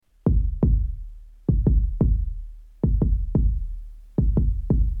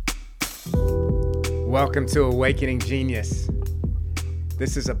Welcome to Awakening Genius.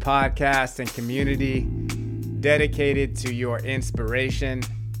 This is a podcast and community dedicated to your inspiration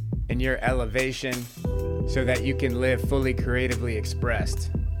and your elevation so that you can live fully creatively expressed.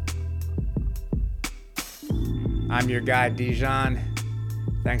 I'm your guide, Dijon.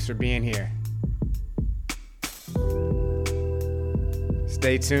 Thanks for being here.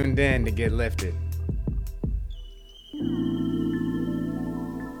 Stay tuned in to get lifted.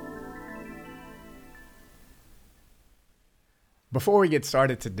 Before we get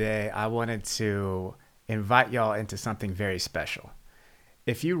started today, I wanted to invite y'all into something very special.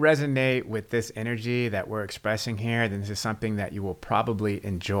 If you resonate with this energy that we're expressing here, then this is something that you will probably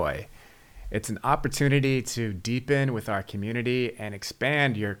enjoy. It's an opportunity to deepen with our community and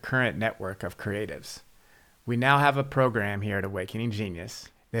expand your current network of creatives. We now have a program here at Awakening Genius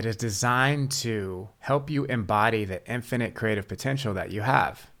that is designed to help you embody the infinite creative potential that you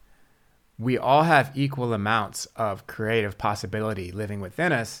have. We all have equal amounts of creative possibility living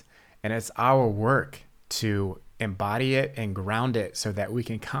within us, and it's our work to embody it and ground it so that we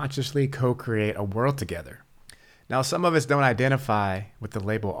can consciously co-create a world together. Now, some of us don't identify with the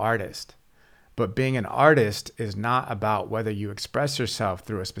label artist, but being an artist is not about whether you express yourself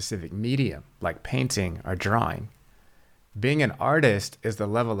through a specific medium, like painting or drawing. Being an artist is the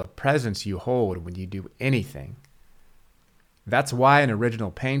level of presence you hold when you do anything. That's why an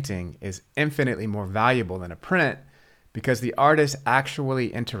original painting is infinitely more valuable than a print, because the artist actually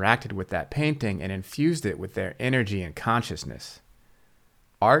interacted with that painting and infused it with their energy and consciousness.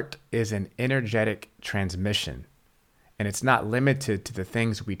 Art is an energetic transmission, and it's not limited to the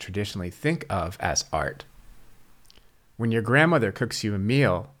things we traditionally think of as art. When your grandmother cooks you a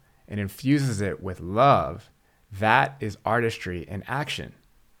meal and infuses it with love, that is artistry in action.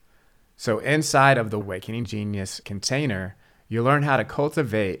 So inside of the Awakening Genius container, you learn how to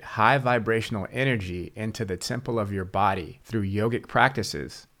cultivate high vibrational energy into the temple of your body through yogic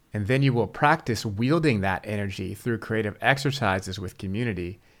practices. And then you will practice wielding that energy through creative exercises with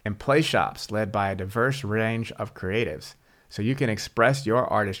community and play shops led by a diverse range of creatives, so you can express your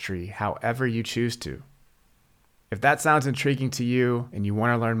artistry however you choose to. If that sounds intriguing to you and you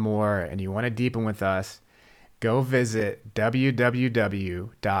want to learn more and you want to deepen with us, go visit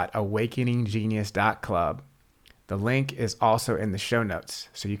www.awakeninggenius.club. The link is also in the show notes,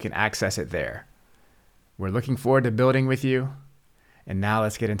 so you can access it there. We're looking forward to building with you. And now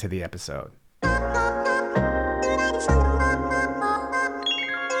let's get into the episode.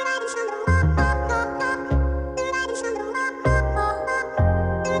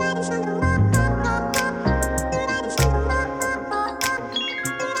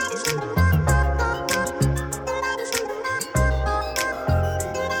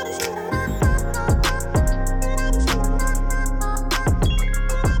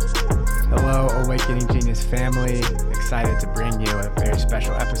 Family, excited to bring you a very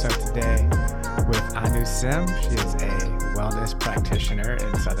special episode today with Anu Sim. She is a wellness practitioner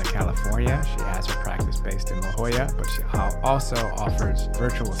in Southern California. She has her practice based in La Jolla, but she also offers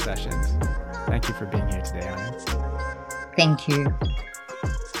virtual sessions. Thank you for being here today, Anu. Thank you.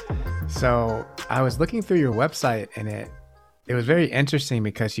 So I was looking through your website, and it was very interesting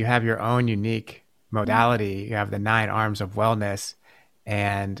because you have your own unique modality. You have the 9 arms of wellness.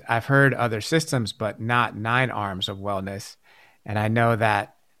 And I've heard other systems, but not 9 arms of wellness. And I know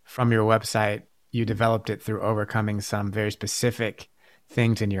that from your website, you developed it through overcoming some very specific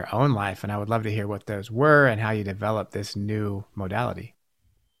things in your own life. And I would love to hear what those were and how you developed this new modality.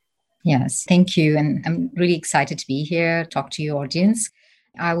 Yes, thank you. And I'm really excited to be here, talk to your audience.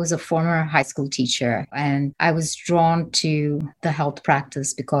 I was a former high school teacher, and I was drawn to the health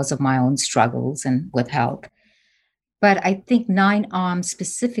practice because of my own struggles and with health. But I think 9 arms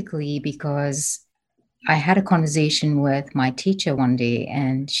specifically because I had a conversation with my teacher one day,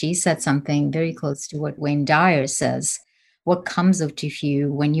 and she said something very close to what Wayne Dyer says. What comes out of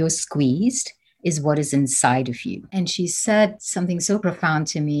you when you're squeezed is what is inside of you. And she said something so profound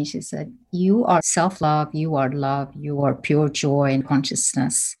to me. She said, you are self-love, you are love, you are pure joy and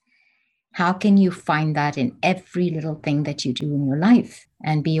consciousness. How can you find that in every little thing that you do in your life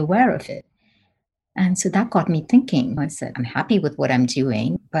and be aware of it? And so that got me thinking. I said, I'm happy with what I'm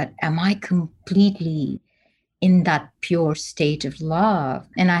doing, but am I completely in that pure state of love?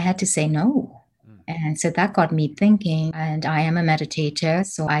 And I had to say no. And so that got me thinking. And I am a meditator,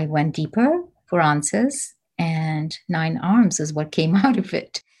 so I went deeper for answers. And 9 arms is what came out of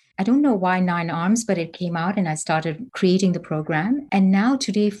it. I don't know why 9 arms, but it came out and I started creating the program. And now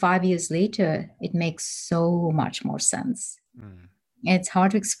today, 5 years later, it makes so much more sense. It's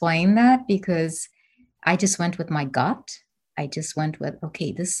hard to explain that because I just went with my gut. I just went with,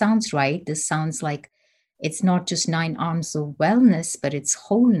 okay, this sounds right. This sounds like It's not just 9 arms of wellness, but it's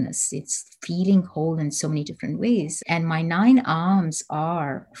wholeness. It's feeling whole in so many different ways. And my 9 arms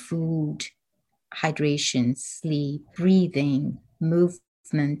are food, hydration, sleep, breathing,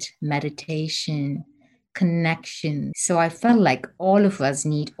 movement, meditation, connection. So I felt like all of us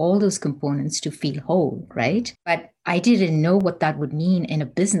need all those components to feel whole, right? But I didn't know what that would mean in a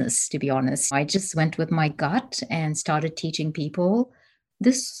business, to be honest. I just went with my gut and started teaching people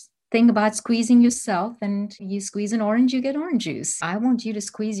this thing about squeezing yourself, and you squeeze an orange, you get orange juice. I want you to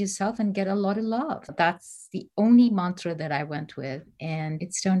squeeze yourself and get a lot of love. That's the only mantra that I went with. And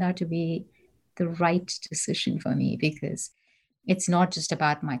it's turned out to be the right decision for me because it's not just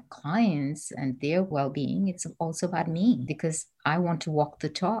about my clients and their well-being, it's also about me because I want to walk the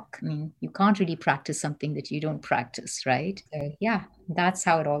talk. I mean, you can't really practice something that you don't practice, right? So yeah, that's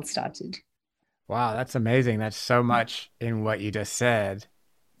how it all started. Wow, that's amazing. That's so much in what you just said.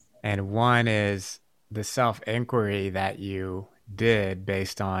 And one is the self inquiry that you did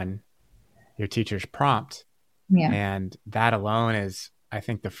based on your teacher's prompt. Yeah. And that alone is, I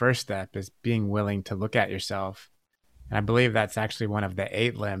think, the first step is being willing to look at yourself. And I believe that's actually one of the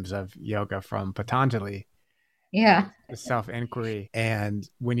 8 limbs of yoga from Patanjali, Yeah. the self inquiry. And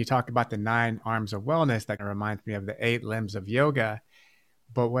when you talk about the 9 arms of wellness, that reminds me of the 8 limbs of yoga.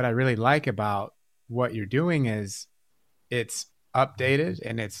 But what I really like about what you're doing is it's updated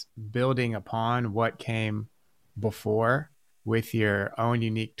and it's building upon what came before with your own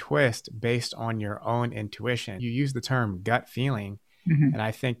unique twist based on your own intuition. You use the term gut feeling. Mhm. And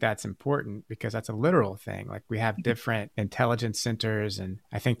I think that's important because that's a literal thing. Like we have different intelligence centers, and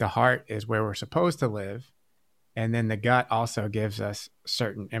I think the heart is where we're supposed to live. And then the gut also gives us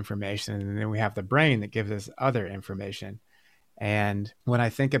certain information. And then we have the brain that gives us other information. And when I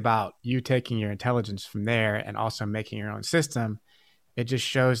think about you taking your intelligence from there and also making your own system, it just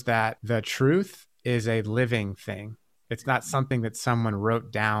shows that the truth is a living thing. It's not something that someone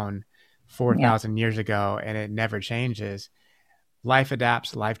wrote down Yeah. 4,000 years ago and it never changes. Life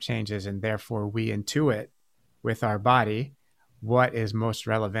adapts, life changes, and therefore we intuit with our body what is most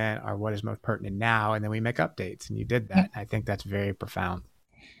relevant or what is most pertinent now. And then we make updates. And you did Yeah. that. I think that's very profound.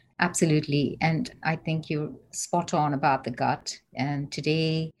 Absolutely. And I think you're spot on about the gut. And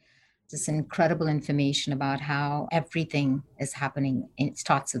today, this incredible information about how everything is happening. It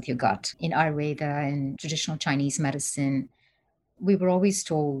starts with your gut. In Ayurveda and traditional Chinese medicine, we were always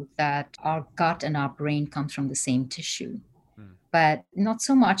told that our gut and our brain comes from the same tissue, Mm. but not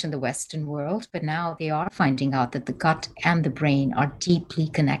so much in the Western world. But now they are finding out that the gut and the brain are deeply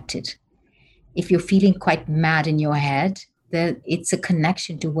connected. If you're feeling quite mad in your head, that it's a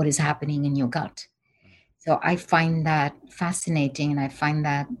connection to what is happening in your gut. So I find that fascinating and I find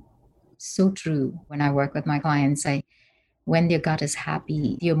that so true when I work with my clients. When their gut is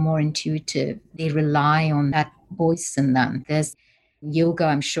happy, they're more intuitive. They rely on that voice in them. There's yoga,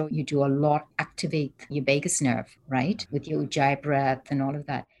 I'm sure you do a lot, activate your vagus nerve, right? With your ujjayi breath and all of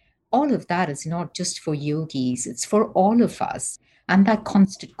that. All of that is not just for yogis, it's for all of us. And that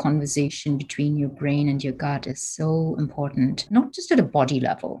constant conversation between your brain and your gut is so important, not just at a body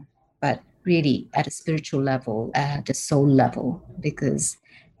level, but really at a spiritual level, at a soul level, because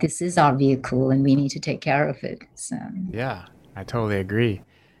this is our vehicle and we need to take care of it. So, Yeah, I totally agree.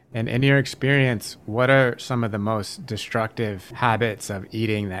 And in your experience, what are some of the most destructive habits of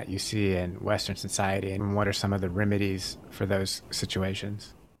eating that you see in Western society? And what are some of the remedies for those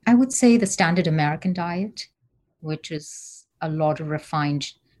situations? I would say the standard American diet, which is a lot of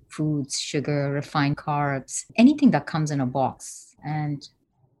refined foods, sugar, refined carbs, anything that comes in a box, and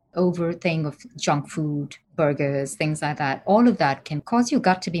overthink of junk food, burgers, things like that. All of that can cause your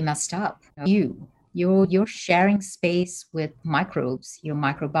gut to be messed up. You're sharing space with microbes, your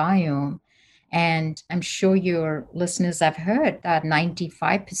microbiome. And I'm sure your listeners have heard that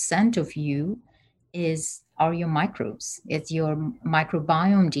 95% of you is are your microbes. It's your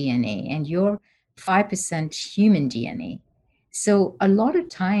microbiome DNA and your 5% human DNA. So a lot of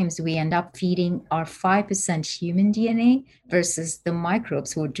times we end up feeding our 5% human DNA versus the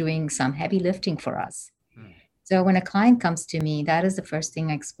microbes who are doing some heavy lifting for us. Hmm. So when a client comes to me, that is the first thing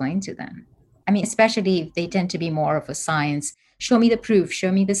I explain to them. I mean, especially if they tend to be more of a science, show me the proof,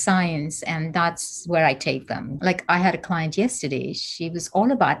 show me the science. And that's where I take them. Like I had a client yesterday, she was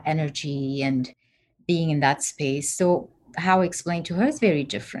all about energy and being in that space. So how I explain to her is very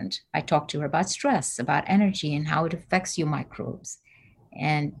different. I talk to her about stress, about energy, and how it affects your microbes.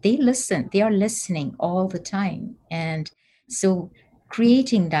 And they listen, they are listening all the time. And so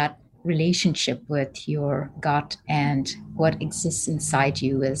creating that relationship with your gut and what exists inside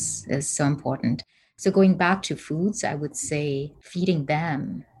you is so important. So going back to foods, I would say feeding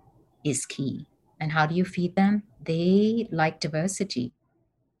them is key. And how do you feed them? They like diversity.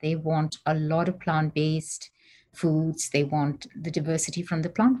 They want a lot of plant based foods, they want the diversity from the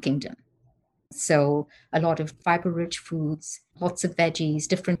plant kingdom. So, a lot of fiber rich foods, lots of veggies,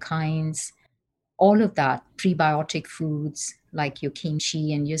 different kinds, all of that, prebiotic foods like your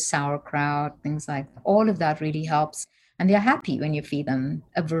kimchi and your sauerkraut, things like all of that really helps. And they're happy when you feed them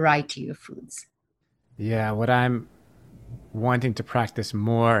a variety of foods. Yeah, what I'm wanting to practice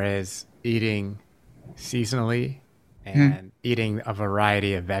more is eating seasonally Mhm. and eating a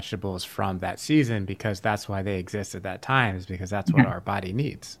variety of vegetables from that season because that's why they exist at that time, is because that's what Yeah. our body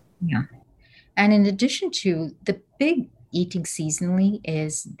needs. Yeah. And in addition to the big eating seasonally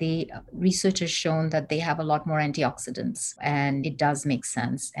is the research has shown that they have a lot more antioxidants and it does make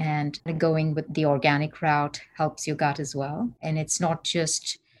sense. And going with the organic route helps your gut as well. And it's not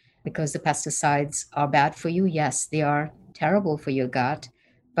just because the pesticides are bad for you. Yes, they are terrible for your gut,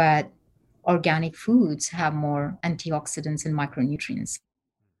 but organic foods have more antioxidants and micronutrients.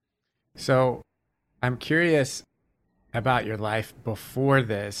 So I'm curious about your life before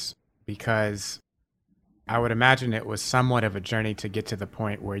this because I would imagine it was somewhat of a journey to get to the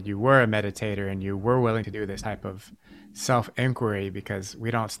point where you were a meditator and you were willing to do this type of self inquiry because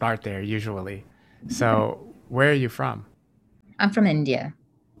we don't start there usually. So, where are you from? I'm from India.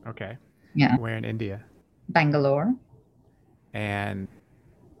 Okay. Yeah. Where in India? Bangalore. And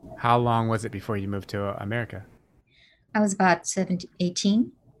how long was it before you moved to America? I was about 17,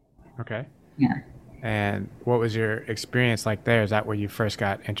 18. Okay. Yeah. And what was your experience like there? Is that where you first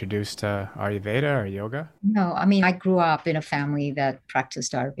got introduced to Ayurveda or yoga? No, I mean, I grew up in a family that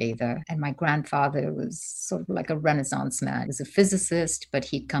practiced Ayurveda, and my grandfather was sort of like a Renaissance man. He was a physicist, but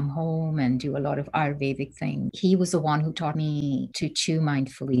he'd come home and do a lot of Ayurvedic things. He was the one who taught me to chew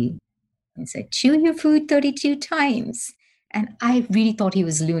mindfully and said, chew your food 32 times. And I really thought he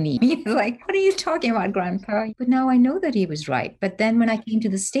was loony. He was like, what are you talking about, Grandpa? But now I know that he was right. But then when I came to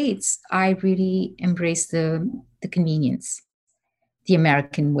the States, I really embraced the convenience, the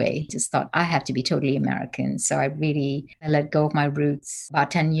American way. Just thought I have to be totally American. So I let go of my roots. About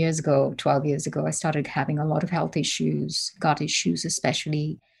 10 years ago, 12 years ago, I started having a lot of health issues, gut issues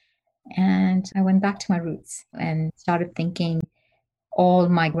especially. And I went back to my roots and started thinking all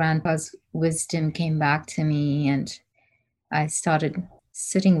my grandpa's wisdom came back to me. And I started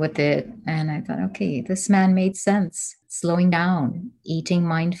sitting with it and I thought, okay, this man made sense. Slowing down, eating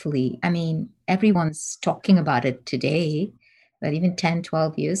mindfully. I mean, everyone's talking about it today, but even 10,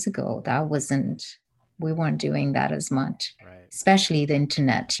 12 years ago, we weren't doing that as much. Right. Especially the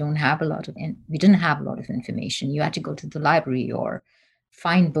internet. You don't have a lot of, we didn't have a lot of information. You had to go to the library or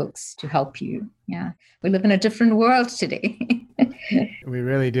find books to help you. Yeah. We live in a different world today. We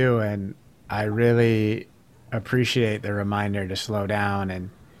really do. And I really appreciate the reminder to slow down. And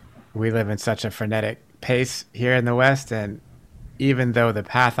we live in such a frenetic pace here in the West. And even though the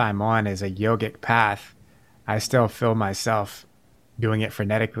path I'm on is a yogic path, I still feel myself doing it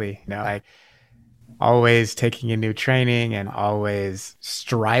frenetically. Like always taking a new training and always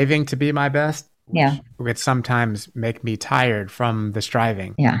striving to be my best, Yeah. which would sometimes make me tired from the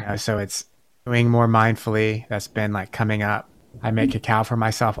striving. Yeah. So it's doing more mindfully. That's been like coming up. I make cacao for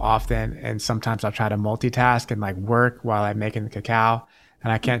myself often, and sometimes I'll try to multitask and like work while I'm making the cacao.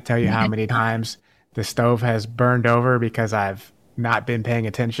 And I can't tell you how many times the stove has burned over because I've not been paying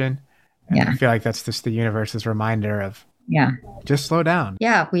attention. And I Yeah. feel like that's just the universe's reminder of Yeah. just slow down.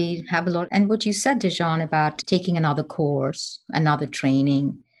 Yeah, we have a lot. And what you said, Dijon, about taking another course, another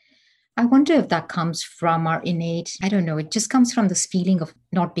training, I wonder if that comes from our innate, I don't know, it just comes from this feeling of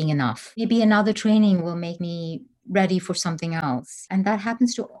not being enough. Maybe another training will make me ready for something else. And that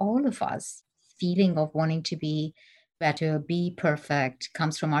happens to all of us. Feeling of wanting to be better, be perfect,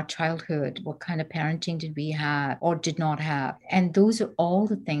 comes from our childhood. What kind of parenting did we have or did not have? And those are all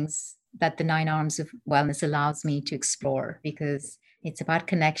the things that the nine arms of wellness allows me to explore because it's about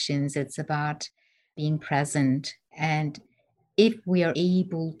connections, it's about being present. And if we are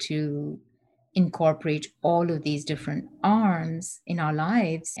able to incorporate all of these different arms in our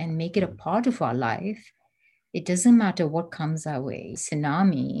lives and make it a part of our life, it doesn't matter what comes our way.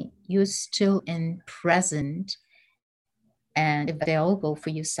 Tsunami, you're still in present and available for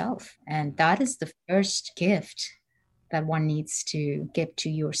yourself. And that is the first gift that one needs to give to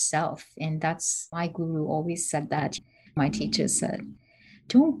yourself. And that's my guru always said that. My teacher said,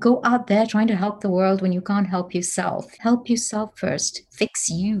 don't go out there trying to help the world when you can't help yourself. Help yourself first. Fix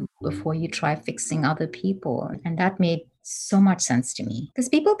you before you try fixing other people. And that made so much sense to me because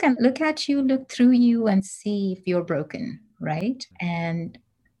people can look at you, look through you, and see if you're broken, right? And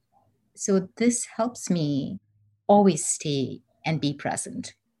so this helps me always stay and be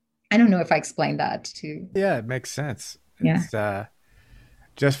present. I don't know if I explained that too. Yeah, it makes sense. Yeah, It's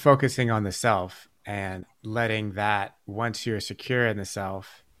just focusing on the self and letting that, once you're secure in the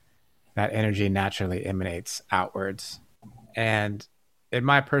self, that energy naturally emanates outwards. And in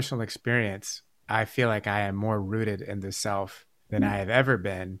my personal experience, I feel like I am more rooted in the self than I have ever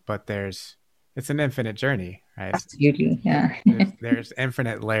been, but it's an infinite journey, right? absolutely. Yeah. There's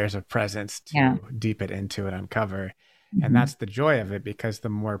infinite layers of presence Yeah. to deepen into and uncover. And Mhm. that's the joy of it, because the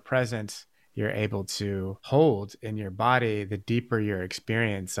more presence you're able to hold in your body, the deeper your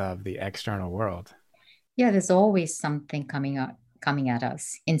experience of the external world. Yeah, there's always something coming at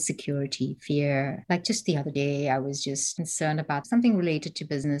us. Insecurity, fear. Like just the other day, I was just concerned about something related to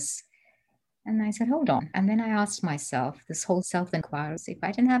business. And I said, hold on. And then I asked myself this whole self-inquiry, if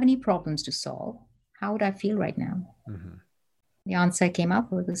I didn't have any problems to solve, how would I feel right now? Mm-hmm. The answer I came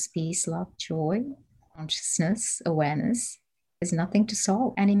up with was peace, love, joy, consciousness, awareness. There's nothing to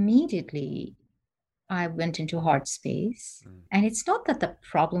solve. And immediately I went into heart space. Mm. And it's not that the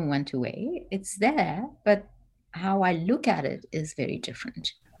problem went away, it's there, but how I look at it is very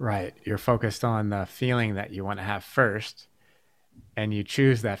different. Right. You're focused on the feeling that you want to have first, and you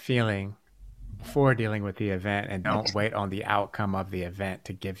choose that feeling before dealing with the event and don't Right. wait on the outcome of the event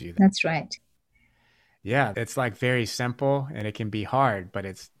to give you that. That's right. Yeah, it's like very simple and it can be hard, but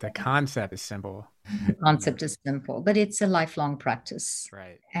it's the concept is simple. The concept is simple, but it's a lifelong practice.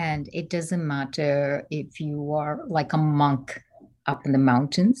 Right. And it doesn't matter if you are like a monk up in the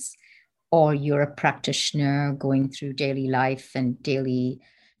mountains or you're a practitioner going through daily life and daily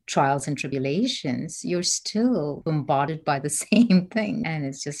trials and tribulations, you're still bombarded by the same thing. And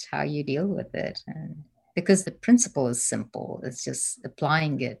it's just how you deal with it. And because the principle is simple, it's just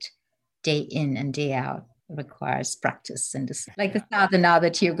applying it day in and day out requires practice and just like the sadhana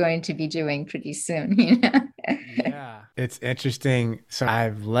that you're going to be doing pretty soon, you know? Yeah. It's interesting. So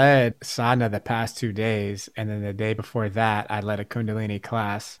I've led sadhana the past 2 days. And then the day before that, I led a Kundalini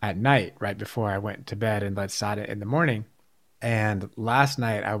class at night, right before I went to bed, and led sadhana in the morning. And last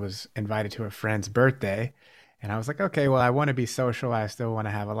night I was invited to a friend's birthday. And I was like, okay, well, I want to be social. I still want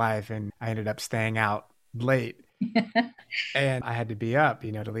to have a life. And I ended up staying out late. And I had to be up,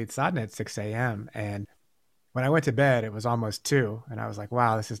 to lead sadhana at 6 a.m. And when I went to bed, it was almost 2. And I was like,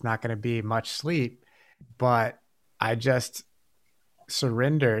 wow, this is not going to be much sleep. But I just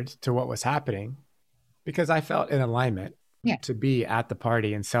surrendered to what was happening because I felt in alignment Yeah. to be at the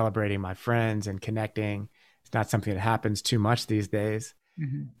party and celebrating my friends and connecting. It's not something that happens too much these days.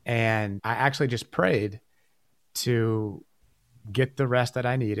 Mhm. And I actually just prayed to get the rest that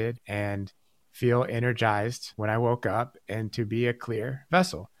I needed and feel energized when I woke up and to be a clear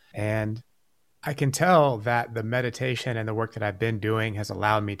vessel. And I can tell that the meditation and the work that I've been doing has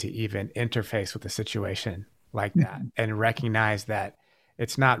allowed me to even interface with a situation like that and recognize that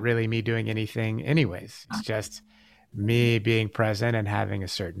it's not really me doing anything anyways. It's just me being present and having a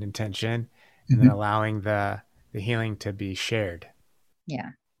certain intention, and then allowing the healing to be shared. Yeah.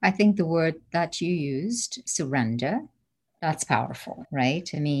 I think the word that you used, surrender, that's powerful, right?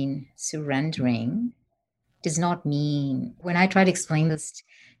 I mean, surrendering does not mean, when I try to explain this,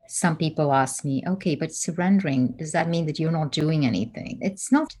 some people ask me, okay, but surrendering, does that mean that you're not doing anything?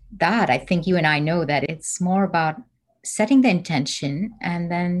 It's not that. I think you and I know that it's more about setting the intention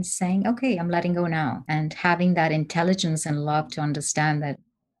and then saying, okay, I'm letting go now, and having that intelligence and love to understand that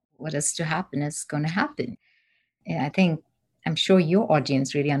what is to happen is going to happen. And I think I'm sure your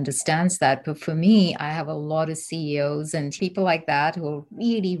audience really understands that. But for me, I have a lot of CEOs and people like that who are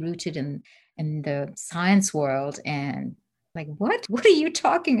really rooted in the science world and like, what? What are you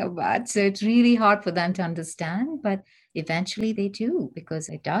talking about? So it's really hard for them to understand, but eventually they do because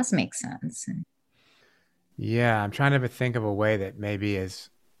it does make sense. Yeah, I'm trying to think of a way that maybe is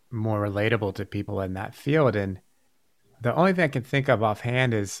more relatable to people in that field. And the only thing I can think of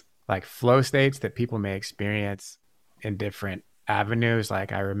offhand is like flow states that people may experience in different avenues.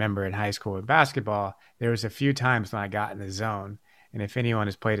 Like I remember in high school with basketball, there was a few times when I got in the zone. And if anyone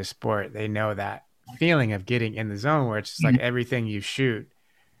has played a sport, they know that feeling of getting in the zone where it's just like Yeah. everything you shoot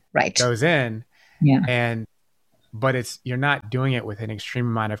Right. goes in. Yeah. And but you're not doing it with an extreme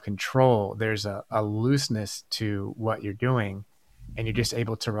amount of control. There's a looseness to what you're doing, and you're just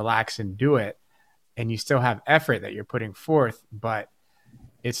able to relax and do it. And you still have effort that you're putting forth, but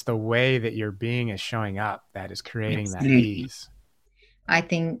it's the way that your being is showing up that is creating that Absolutely. ease. I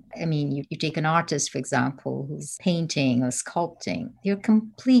think, I mean, you take an artist, for example, who's painting or sculpting, you're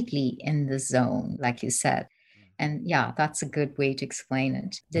completely in the zone, like you said. And yeah, that's a good way to explain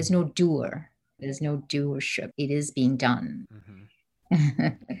it. There's no doer, there's no doership. It is being done. Mm-hmm.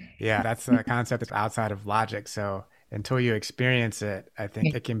 Yeah, that's a concept that's outside of logic. So until you experience it, I think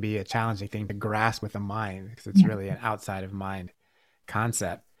Yeah. it can be a challenging thing to grasp with the mind because it's Yeah. really an outside of mind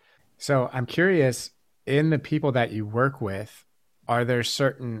concept. So I'm curious, in the people that you work with, are there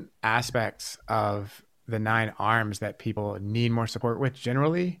certain aspects of the nine arms that people need more support with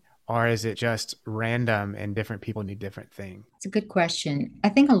generally? Or is it just random and different people need different things? It's a good question. I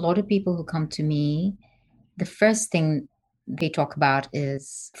think a lot of people who come to me, the first thing they talk about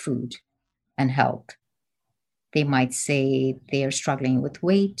is food and health. They might say they are struggling with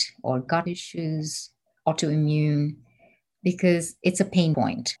weight or gut issues, autoimmune, because it's a pain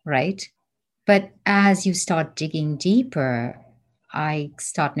point, right? But as you start digging deeper, I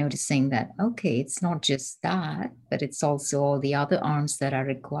start noticing that, okay, it's not just that, but it's also all the other arms that are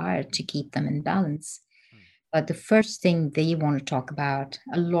required to keep them in balance. But the first thing they want to talk about,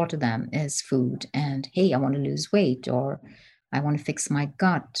 a lot of them, is food. And hey, I want to lose weight, or I want to fix my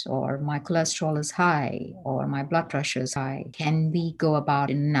gut, or my cholesterol is high, or my blood pressure is high. Can we go about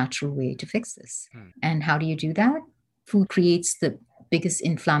in a natural way to fix this? Hmm. And how do you do that? Food creates the biggest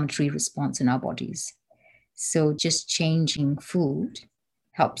inflammatory response in our bodies. So just changing food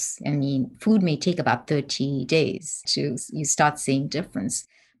helps. I mean, food may take about 30 days to you start seeing difference.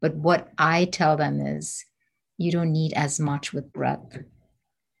 But what I tell them is you don't need as much with breath.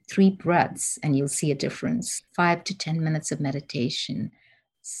 3 breaths and you'll see a difference. 5 to 10 minutes of meditation.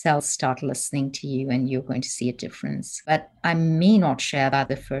 Cells start listening to you and you're going to see a difference. But I may not share that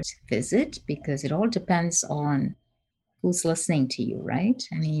the first visit because it all depends on who's listening to you, right?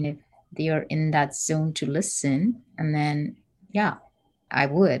 I mean, if they are in that zone to listen, and then, yeah, I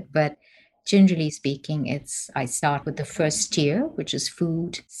would. But generally speaking, I start with the first tier, which is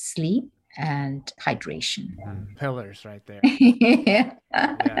food, sleep, and hydration. Pillars right there. Yeah.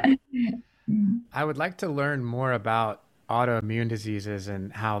 Yeah. I would like to learn more about autoimmune diseases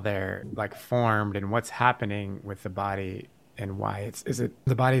and how they're like formed and what's happening with the body and why it's is it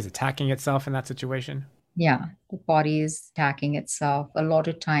the body is attacking itself in that situation? Yeah, the body is attacking itself. A lot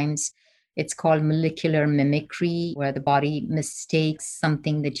of times it's called molecular mimicry, where the body mistakes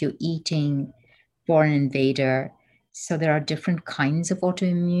something that you're eating for an invader. So there are different kinds of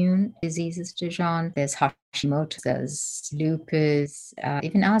autoimmune diseases, Dejan. There's Hashimoto, there's lupus,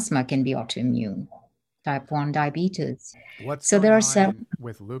 even asthma can be autoimmune, type 1 diabetes. What's So there going are several. on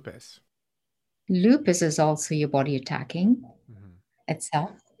with lupus? Lupus is also your body attacking Hmm.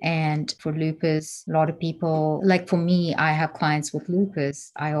 itself. And for lupus, a lot of people, like for me, I have clients with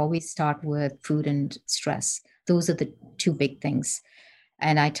lupus. I always start with food and stress. Those are the two big things.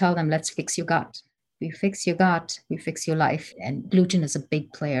 And I tell them, let's fix your gut. We fix your gut, we fix your life. And gluten is a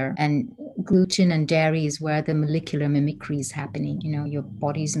big player. And gluten and dairy is where the molecular mimicry is happening. You know, your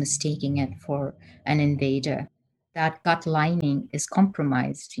body's mistaking it for an invader. That gut lining is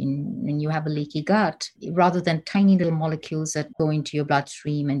compromised when you have a leaky gut. Rather than tiny little molecules that go into your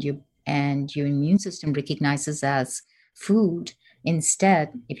bloodstream and your immune system recognizes as food.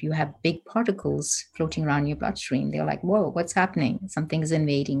 Instead, if you have big particles floating around your bloodstream, they're like, whoa, what's happening? Something is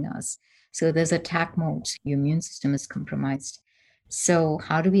invading us. So there's attack mode. Your immune system is compromised. So,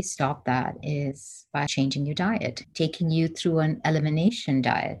 how do we stop that? Is by changing your diet, taking you through an elimination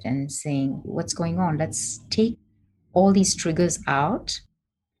diet and saying, what's going on? Let's take all these triggers out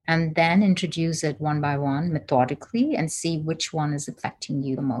and then introduce it one by one methodically and see which one is affecting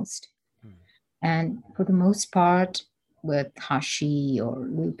you the most. And for the most part, with Hashi or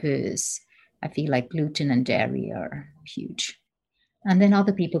lupus, I feel like gluten and dairy are huge. And then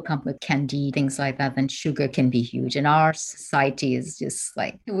other people come with candy, things like that. Then sugar can be huge. And our society is just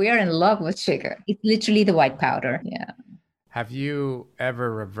like, we are in love with sugar. It's literally the white powder. Yeah. Have you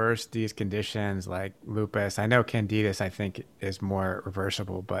ever reversed these conditions like lupus? I know candidus, I think, is more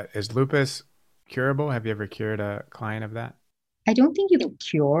reversible, but is lupus curable? Have you ever cured a client of that? I don't think you can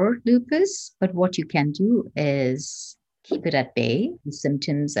cure lupus, but what you can do is keep it at bay, the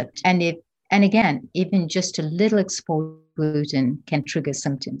symptoms at, and again, even just a little exposure to gluten can trigger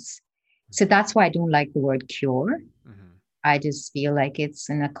symptoms. So that's why I don't like the word cure. Hmm. I just feel like it's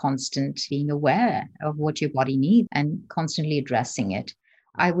in a constant being aware of what your body needs and constantly addressing it.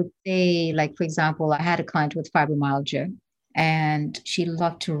 I would say, like, for example, I had a client with fibromyalgia and she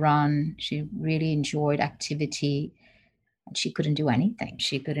loved to run. She really enjoyed activity and she couldn't do anything.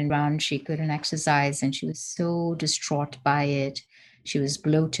 She couldn't run, she couldn't exercise, and she was so distraught by it. She was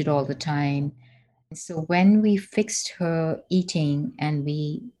bloated all the time. So when we fixed her eating and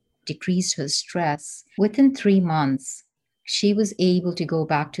we decreased her stress, within 3 months, she was able to go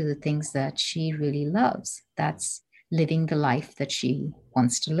back to the things that she really loves. That's living the life that she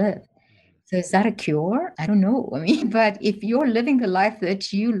wants to live. So is that a cure? I don't know. I mean, but if you're living the life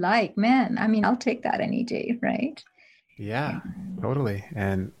that you like, man, I mean, I'll take that any day, right? Yeah, Yeah. totally.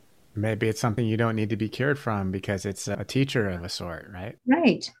 And maybe it's something you don't need to be cured from because it's a teacher of a sort, right?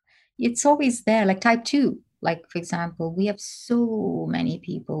 Right. It's always there, like type 2. Like, for example, we have so many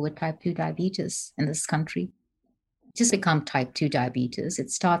people with type 2 diabetes in this country. Just become type 2 diabetes. It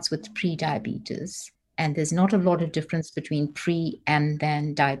starts with pre-diabetes. And there's not a lot of difference between pre and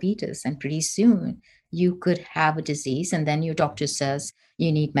then diabetes. And pretty soon you could have a disease, and then your doctor says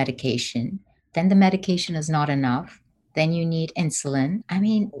you need medication. Then the medication is not enough. Then you need insulin. I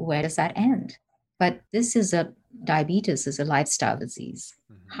mean, where does that end? But this is a diabetes is a lifestyle disease.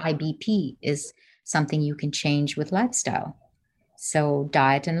 Mhm. High BP is something you can change with lifestyle. So,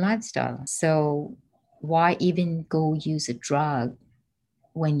 diet and lifestyle. So, why even go use a drug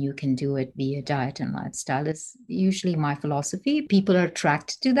when you can do it via diet and lifestyle? Is usually my philosophy. People are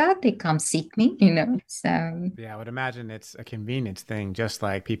attracted to that. They come seek me, you know. So, Yeah, I would imagine it's a convenience thing, just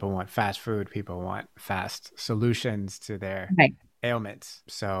like people want fast food, people want fast solutions to their right. ailments.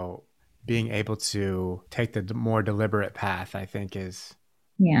 So being able to take the more deliberate path, I think, is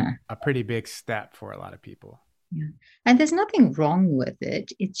Yeah. a pretty big step for a lot of people. Yeah. And there's nothing wrong with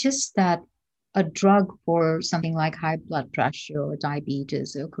it. It's just that a drug for something like high blood pressure or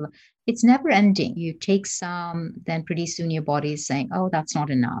diabetes or it's never ending. You take some, then pretty soon your body is saying, oh, that's not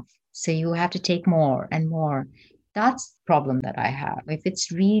enough. So you have to take more and more. That's the problem that I have. If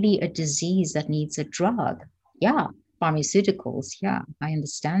it's really a disease that needs a drug, yeah, pharmaceuticals, yeah, I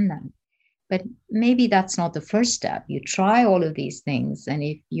understand that. But maybe that's not the first step. You try all of these things, and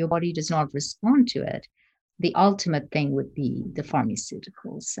if your body does not respond to it, the ultimate thing would be the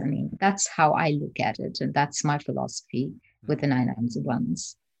pharmaceuticals. I mean, that's how I look at it. And that's my philosophy with the 9 items of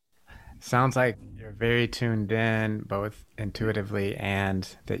wellness. Sounds like you're very tuned in, both intuitively and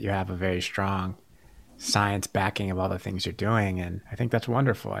that you have a very strong science backing of all the things you're doing. And I think that's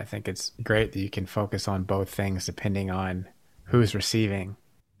wonderful. I think it's great that you can focus on both things depending on who's receiving,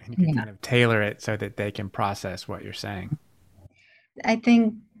 and you can Yeah. kind of tailor it so that they can process what you're saying. I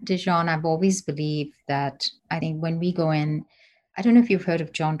think, Dijon, I've always believed that I think when we go in, I don't know if you've heard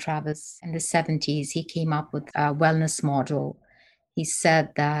of John Travis in the 70s, he came up with a wellness model. He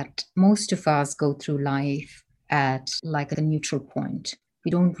said that most of us go through life at like a neutral point.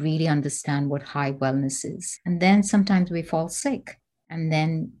 We don't really understand what high wellness is. And then sometimes we fall sick, and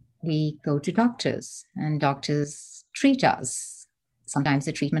then we go to doctors, and doctors treat us. Sometimes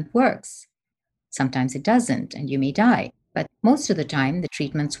the treatment works, sometimes it doesn't, and you may die. But most of the time, the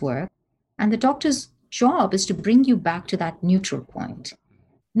treatments work. And the doctor's job is to bring you back to that neutral point,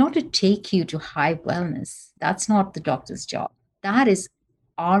 not to take you to high wellness. That's not the doctor's job. That is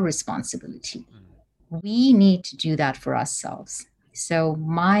our responsibility. We need to do that for ourselves. So,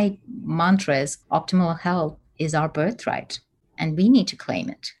 my mantra is optimal health is our birthright, and we need to claim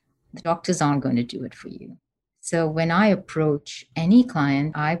it. The doctors aren't going to do it for you. So, when I approach any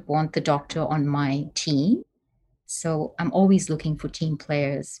client, I want the doctor on my team. So, I'm always looking for team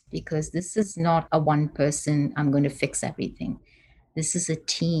players because this is not a one person, I'm going to fix everything. This is a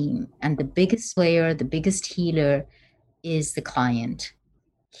team. And the biggest player, the biggest healer is the client.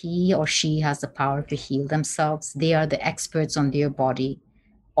 He or she has the power to heal themselves. They are the experts on their body.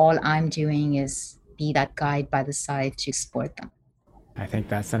 All I'm doing is be that guide by the side to support them. I think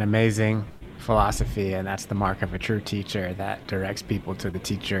that's an amazing philosophy, and that's the mark of a true teacher that directs people to the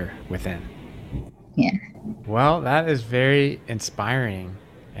teacher within. Yeah. Well, that is very inspiring.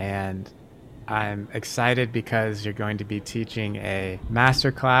 And I'm excited because you're going to be teaching a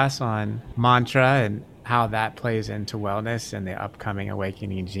masterclass on mantra and how that plays into wellness in the upcoming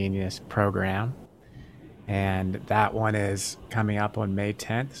Awakening Genius program. And that one is coming up on May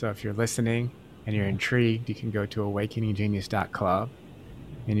 10th. So if you're listening and you're intrigued, you can go to awakeninggenius.club.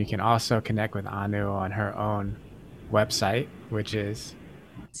 And you can also connect with Anu on her own website, which is,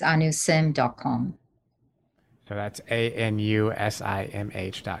 It's anusim.com. so that's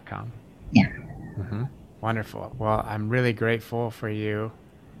ANUSIMH.com. Yeah. Mm-hmm. Wonderful. Well, I'm really grateful for you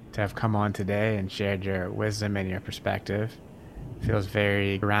to have come on today and shared your wisdom and your perspective. Feels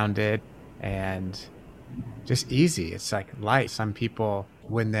very grounded and just easy. It's like light. Some people,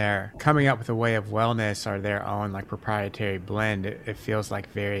 when they're coming up with a way of wellness or their own like proprietary blend, it feels like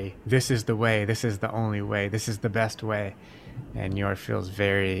very, this is the way, this is the only way, this is the best way. And yours feels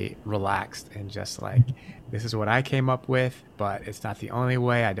very relaxed and just like, this is what I came up with, but it's not the only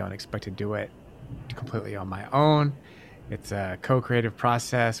way. I don't expect to do it completely on my own. It's a co-creative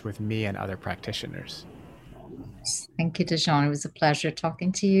process with me and other practitioners. Thank you, Dijon. It was a pleasure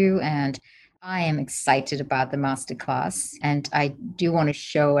talking to you. And I am excited about the masterclass. And I do want to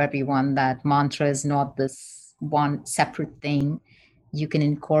show everyone that mantra is not this one separate thing. You can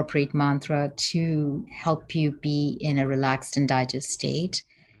incorporate mantra to help you be in a relaxed and digest state.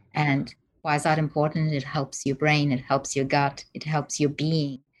 And why is that important? It helps your brain, it helps your gut, it helps your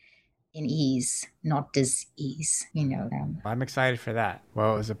being in ease, not dis-ease. I'm excited for that.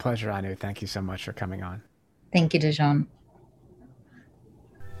 Well, it was a pleasure, Anu. Thank you so much for coming on. Thank you, Dejan.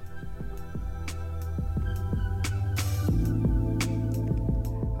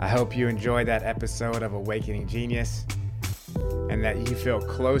 I hope you enjoyed that episode of Awakening Genius and that you feel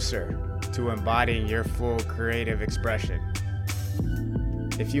closer to embodying your full creative expression.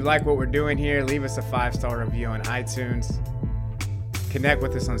 If you like what we're doing here, leave us a 5-star review on iTunes. Connect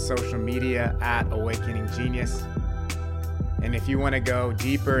with us on social media at Awakening Genius. And if you want to go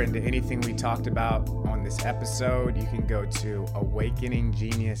deeper into anything we talked about on this episode, you can go to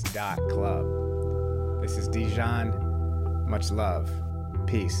awakeninggenius.club. This is Dejan. Much love.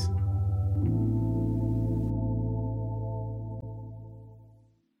 Peace.